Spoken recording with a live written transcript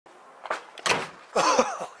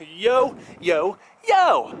Yo, yo,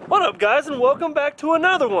 yo! What up, guys, and welcome back to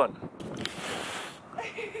another one.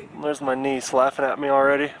 There's my niece laughing at me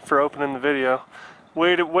already for opening the video.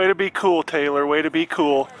 Way to be cool, Taylor. Way to be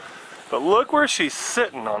cool. But look where she's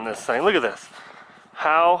sitting on this thing. Look at this.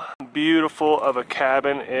 How beautiful of a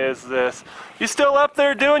cabin is this? You still up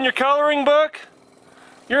there doing your coloring book?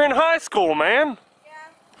 You're in high school, man.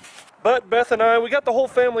 But Beth and I, we got the whole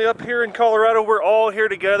family up here in Colorado. We're all here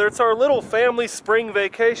together. It's our little family spring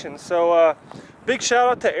vacation. So big shout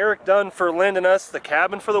out to Eric Dunn for lending us the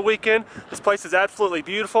cabin for the weekend. This place is absolutely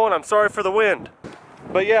beautiful, and I'm sorry for the wind.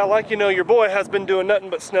 But yeah, like you know, your boy has been doing nothing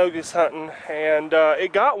but snow goose hunting, and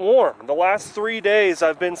it got warm. The last 3 days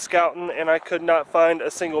I've been scouting and I could not find a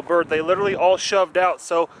single bird. They literally all shoved out.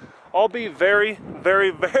 So I'll be very, very,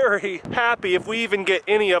 very happy if we even get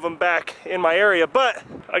any of them back in my area. But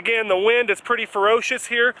again, the wind is pretty ferocious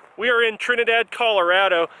here. We are in Trinidad,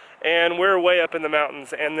 Colorado, and we're way up in the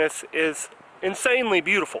mountains, and this is insanely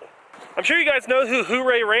beautiful. I'm sure you guys know who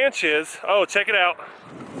Hooray Ranch is. Oh, check it out.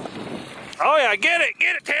 Oh yeah, get it,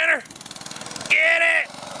 Tanner. Get it.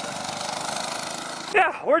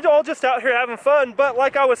 Yeah, we're all just out here having fun, but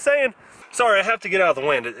like I was saying, sorry, I have to get out of the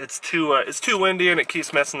wind. It's too windy and it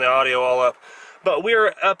keeps messing the audio all up. But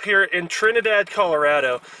we're up here in Trinidad,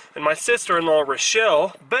 Colorado, and my sister-in-law,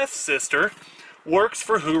 Rochelle, Beth's sister, works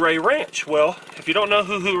for Hooray Ranch. Well, if you don't know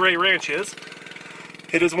who Hooray Ranch is,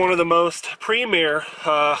 it is one of the most premier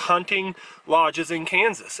hunting lodges in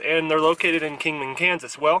Kansas, and they're located in Kingman,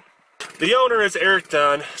 Kansas. Well, the owner is Eric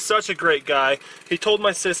Dunn, such a great guy. He told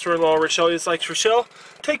my sister-in-law, Rochelle, he's like, Rochelle,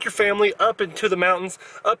 take your family up into the mountains,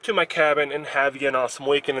 up to my cabin, and have you an awesome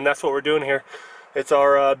weekend. And that's what we're doing here. It's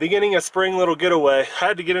our beginning of spring little getaway. I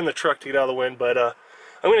had to get in the truck to get out of the wind, but I'm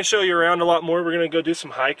going to show you around a lot more. We're going to go do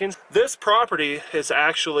some hiking. This property is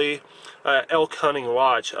actually elk hunting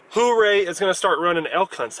lodge. Hooray is going to start running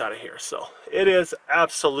elk hunts out of here, so it is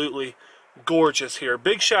absolutely gorgeous here.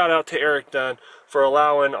 Big shout out to Eric Dunn for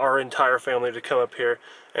allowing our entire family to come up here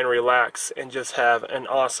and relax and just have an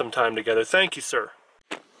awesome time together. Thank you, sir.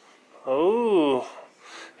 Oh,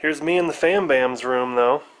 here's me in the fam bam's room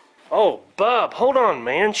though. Oh, Bub, hold on,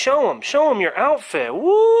 man. Show him your outfit.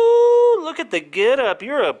 Woo, look at the get up.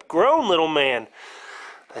 You're a grown little man.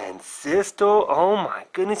 And sister, oh my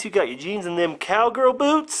goodness, you got your jeans and them cowgirl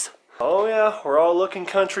boots. Oh yeah, we're all looking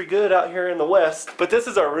country good out here in the west. But this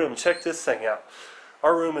is our room. Check this thing out.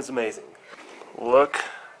 Our room is amazing. Look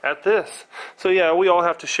at this. So yeah, we all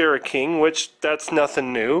have to share a king, which that's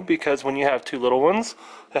nothing new because when you have two little ones,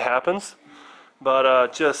 it happens.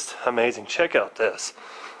 But just amazing. Check out this.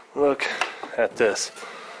 Look at this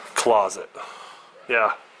closet.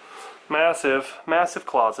 Yeah, massive, massive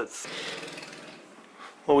closets.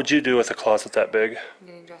 What would you do with a closet that big? I'm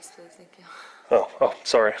getting dressed, please. Thank you. Oh,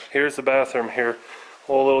 sorry. Here's the bathroom here.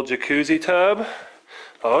 Whole little jacuzzi tub.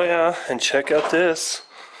 Oh yeah, and check out this.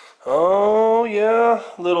 Oh yeah,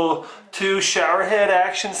 little 2 shower head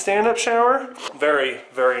action stand-up shower. Very,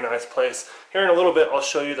 very nice place. Here in a little bit, I'll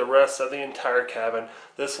show you the rest of the entire cabin.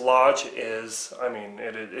 This lodge is, I mean,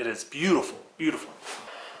 it is beautiful, beautiful.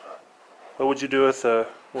 What would you do with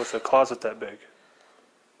a closet that big?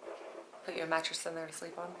 Put your mattress in there to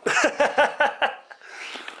sleep on.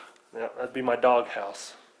 Yeah, that'd be my dog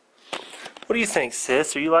house. What do you think,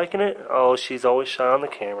 sis? Are you liking it? Oh, she's always shy on the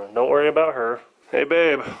camera. Don't worry about her. Hey,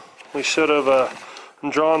 babe, we should have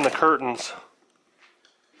drawn the curtains.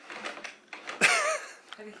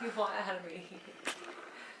 What do you want out of me?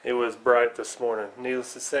 It was bright this morning.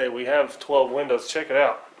 Needless to say, we have 12 windows. Check it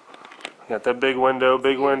out. Got that big window,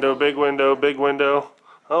 big window, big window, big window.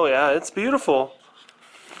 Oh yeah, it's beautiful.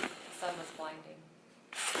 The sun was blinding.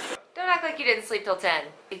 Don't act like you didn't sleep till 10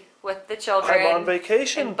 with the children. I'm on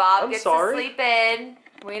vacation. And Bob I'm gets sorry. to sleep in.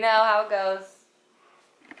 We know how it goes.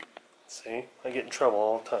 See, I get in trouble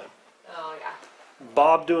all the time. Oh yeah.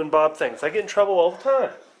 Bob doing Bob things. I get in trouble all the time.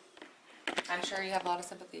 I'm sure you have a lot of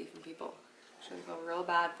sympathy from people. Should feel real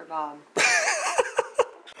bad for Bob.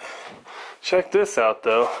 Check this out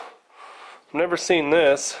though. I've never seen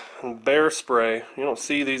this. Bear spray. You don't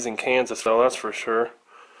see these in Kansas though, that's for sure.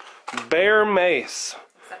 Bear mace.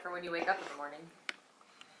 Except for when you wake up in the morning.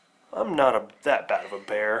 I'm not that bad of a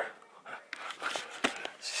bear.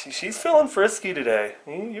 She's feeling frisky today.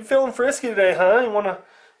 You feeling frisky today, huh? You wanna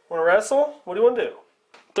wrestle? What do you want to do?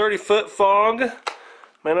 30-foot fog.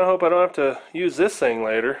 Man, I hope I don't have to use this thing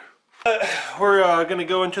later. We're gonna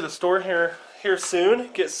go into the store here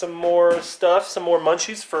soon, get some more stuff, some more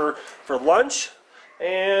munchies for lunch,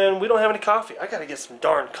 and we don't have any coffee. I gotta get some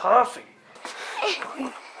darn coffee.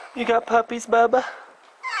 You got puppies, Bubba?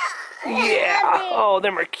 Yeah. Oh,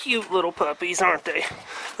 them are cute little puppies, aren't they?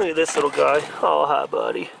 Look at this little guy. Oh, hi,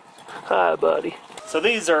 buddy. Hi, buddy. So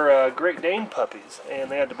these are Great Dane puppies, and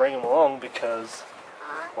they had to bring them along because,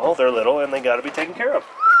 well, they're little and they got to be taken care of.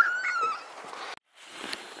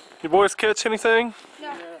 You boys catch anything?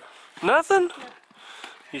 No. Nothing? No.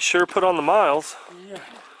 You sure put on the miles. Yeah.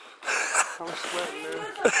 I was sweating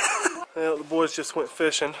there. Well, the boys just went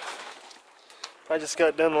fishing. I just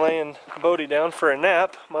got done laying Bodie down for a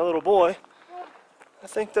nap, my little boy. I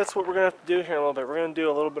think that's what we're going to have to do here in a little bit. We're going to do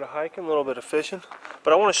a little bit of hiking, a little bit of fishing.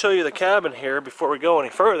 But I want to show you the cabin here before we go any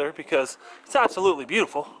further because it's absolutely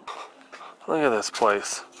beautiful. Look at this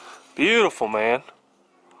place. Beautiful, man.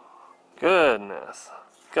 Goodness.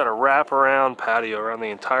 Got a wrap-around patio around the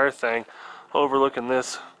entire thing, overlooking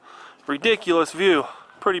this ridiculous view.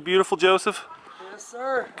 Pretty beautiful, Joseph? Yes,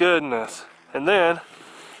 sir. Goodness. And then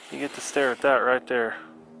you get to stare at that right there.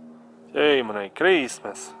 Hey, Merry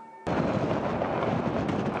Christmas.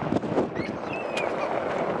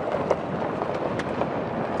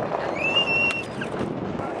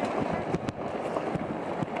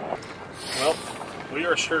 Well, we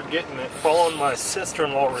are sure getting it. Following my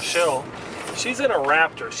sister-in-law, Rochelle. She's in a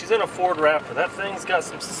Raptor. She's in a Ford Raptor. That thing's got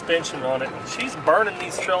some suspension on it. And she's burning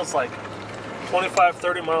these trails like 25,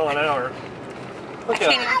 30 mile an hour. I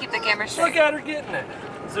can't even keep the camera straight. Look at her getting it.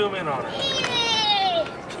 Zoom in on her.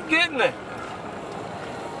 She's getting it.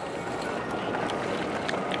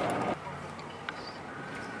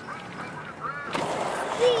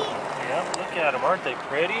 Yep, look at them. Aren't they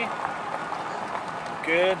pretty?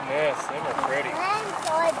 Goodness, them are pretty.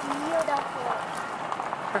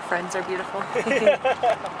 Her friends are beautiful.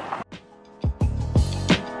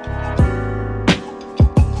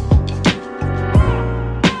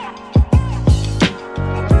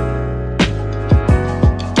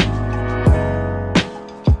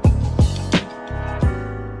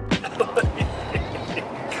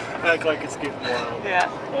 Act like it's getting wild. Yeah.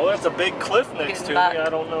 Well, there's a big cliff next to me. I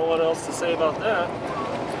don't know what else to say about that.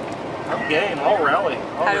 I'm game. I'll rally.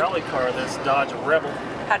 I'll rally car this Dodge Rebel.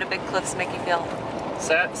 How do big cliffs make you feel?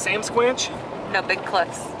 Sam Squinch? No, big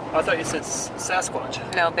cliffs. I thought you said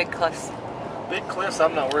Sasquatch. No, big cliffs. Big cliffs,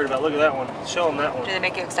 I'm not worried about. Look at that one. Show them that one. Do they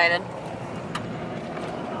make you excited?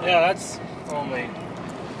 Yeah, that's only.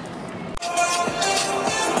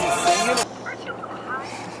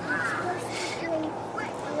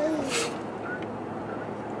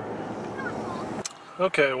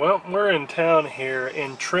 Okay, well, we're in town here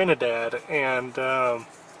in Trinidad, and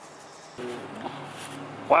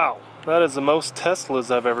wow, that is the most Teslas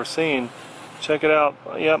I've ever seen. Check it out.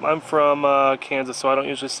 Yep, I'm from Kansas, so I don't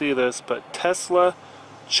usually see this, but Tesla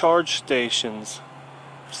charge stations.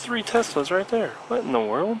 There's 3 Teslas right there. What in the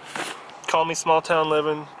world? Call me small town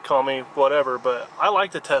living, call me whatever, but I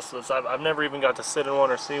like the Teslas. I've never even got to sit in one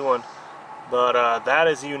or see one, but that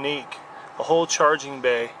is unique. A whole charging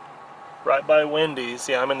bay. Right by Wendy's.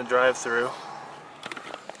 Yeah, I'm in the drive-thru.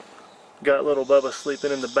 Got little Bubba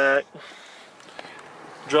sleeping in the back.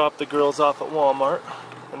 Dropped the girls off at Walmart.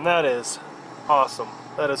 And that is awesome.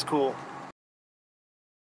 That is cool.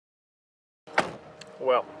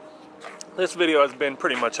 Well, this video has been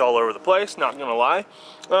pretty much all over the place, not gonna lie.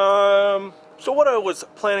 So what I was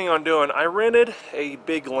planning on doing, I rented a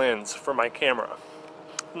big lens for my camera.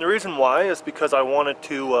 And the reason why is because I wanted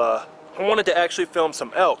to actually film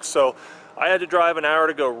some elk, so I had to drive an hour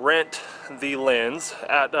to go rent the lens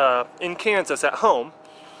at in Kansas at home.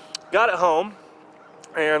 Got it home,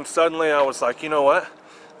 and suddenly I was like, you know what?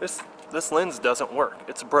 This lens doesn't work.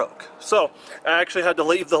 It's broke. So I actually had to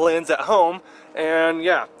leave the lens at home, and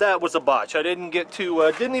yeah, that was a botch. I didn't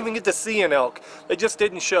even get to see an elk. They just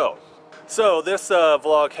didn't show. So this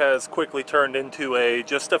vlog has quickly turned into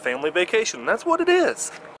just a family vacation. That's what it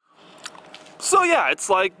is. So yeah, it's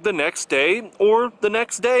like the next day or the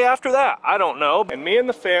next day after that. I don't know. And me and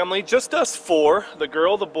the family, just us 4, the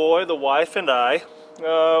girl, the boy, the wife, and I,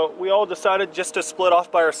 we all decided just to split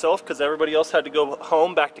off by ourselves because everybody else had to go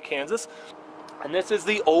home back to Kansas. And this is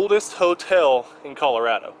the oldest hotel in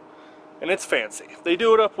Colorado. And it's fancy. They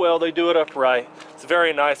do it up well, they do it up right. It's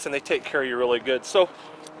very nice and they take care of you really good. So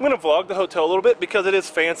I'm going to vlog the hotel a little bit because it is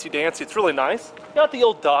fancy dancy. It's really nice. Got the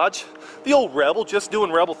old Dodge, the old Rebel, just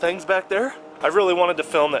doing Rebel things back there. I really wanted to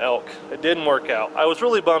film the elk. It didn't work out. I was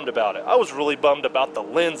really bummed about it. I was really bummed about the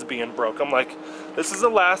lens being broke. I'm like, this is the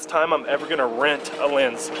last time I'm ever gonna rent a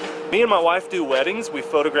lens. Me and my wife do weddings, we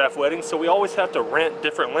photograph weddings, so we always have to rent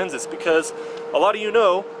different lenses because a lot of you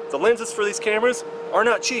know, the lenses for these cameras are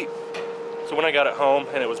not cheap. So when I got it home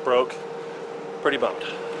and it was broke, pretty bummed.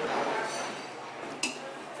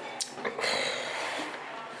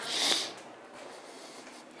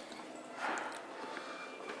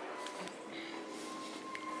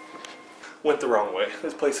 went the wrong way.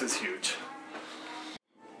 This place is huge.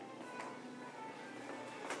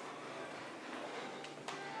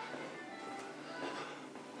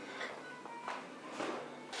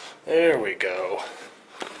 There we go.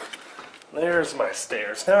 There's my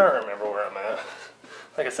stairs. Now I remember where I'm at.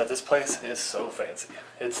 Like I said, this place is so fancy.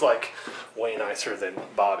 It's like way nicer than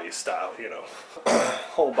Bobby's style, you know.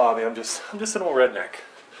 Oh, Bobby, I'm just an old redneck.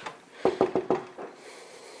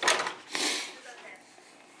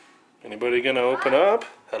 Anybody gonna open up?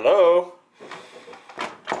 Hello?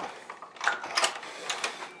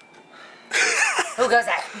 Who goes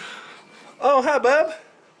there? Oh, hi, Bub.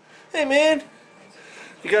 Hey, man.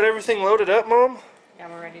 You got everything loaded up, Mom? Yeah,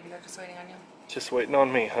 we're ready to go. Just waiting on you. Just waiting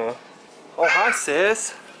on me, huh? Oh, hi,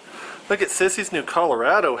 Sis. Look at Sissy's new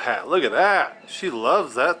Colorado hat. Look at that. She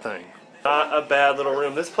loves that thing. Not a bad little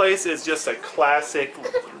room. This place is just a classic,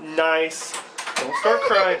 nice... Don't start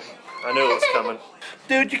crying. I knew it was coming.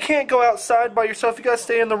 Dude, you can't go outside by yourself. You gotta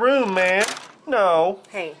stay in the room, man. No.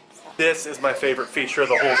 Hey. This is my favorite feature of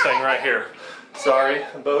the whole thing right here. Sorry,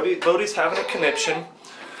 Bodhi's having a conniption.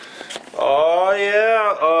 Oh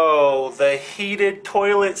yeah, oh, the heated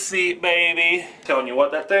toilet seat, baby. Telling you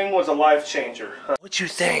what, that thing was a life changer. What you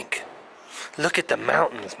think? Look at the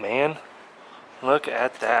mountains, man. Look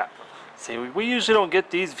at that. See, we usually don't get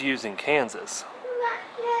these views in Kansas.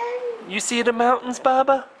 You see the mountains,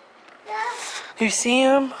 Baba? You see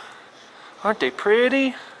them? Aren't they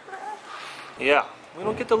pretty? Yeah, we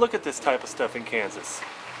don't get to look at this type of stuff in Kansas.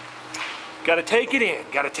 Gotta take it in,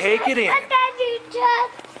 gotta take it in.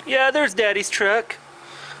 Yeah, there's Daddy's truck.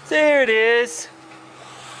 There it is.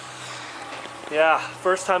 Yeah,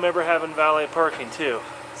 first time ever having valet parking too.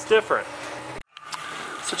 It's different.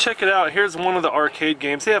 So check it out, here's one of the arcade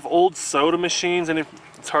games. They have old soda machines, and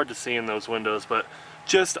it's hard to see in those windows, but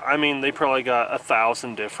just, I mean, they probably got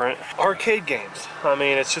 1,000 different arcade games. I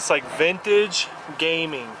mean, it's just like vintage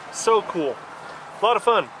gaming. So cool. A lot of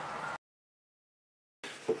fun.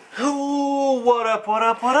 Ooh, what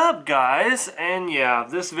up, guys? And yeah,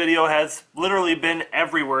 this video has literally been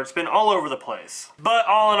everywhere. It's been all over the place. But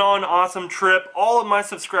all in all, an awesome trip. All of my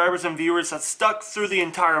subscribers and viewers have stuck through the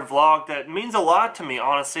entire vlog. That means a lot to me,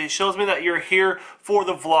 honestly. It shows me that you're here for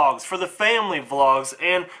the vlogs, for the family vlogs,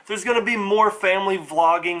 and there's going to be more family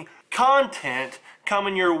vlogging content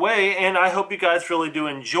coming your way, and I hope you guys really do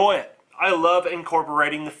enjoy it. I love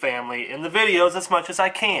incorporating the family in the videos as much as I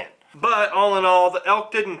can. But all in all, the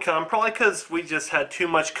elk didn't come, probably because we just had too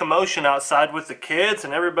much commotion outside with the kids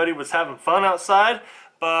and everybody was having fun outside.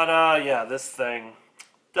 But yeah, this thing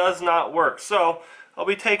does not work. So I'll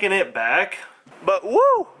be taking it back. But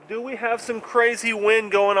woo, do we have some crazy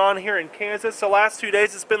wind going on here in Kansas. The last 2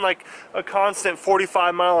 days it's been like a constant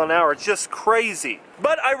 45 mile an hour. It's just crazy.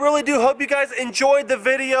 But I really do hope you guys enjoyed the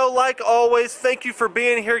video. Like always, thank you for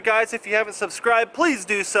being here, guys. If you haven't subscribed, please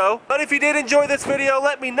do so. But if you did enjoy this video,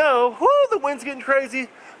 let me know. Woo, the wind's getting crazy,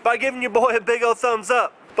 by giving your boy a big old thumbs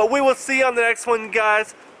up. But we will see you on the next one,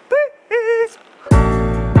 guys.